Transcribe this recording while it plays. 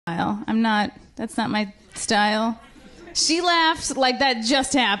I'm not, that's not my style. She laughed like that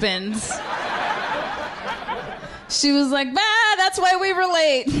just happened. She was like, bah, that's why we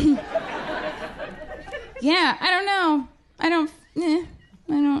relate. Yeah, I don't know. I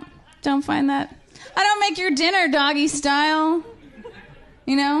don't find that. I don't make your dinner doggy style.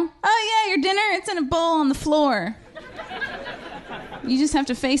 You know? Oh yeah, your dinner, it's in a bowl on the floor. You just have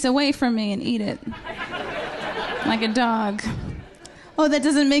to face away from me and eat it. Like a dog. Oh, that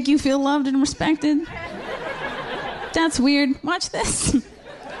doesn't make you feel loved and respected? That's weird. Watch this.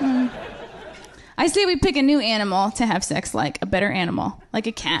 I say we pick a new animal to have sex like, a better animal, like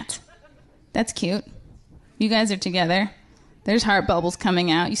a cat. That's cute. You guys are together. There's heart bubbles coming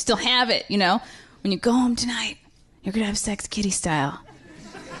out. You still have it, you know? When you go home tonight, you're gonna have sex kitty style.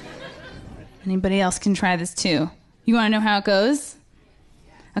 Anybody else can try this too. You wanna know how it goes?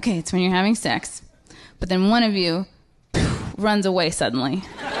 Okay, it's when you're having sex, but then one of you runs away suddenly.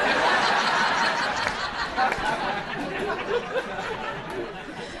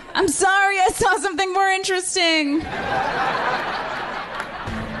 I'm sorry, I saw something more interesting.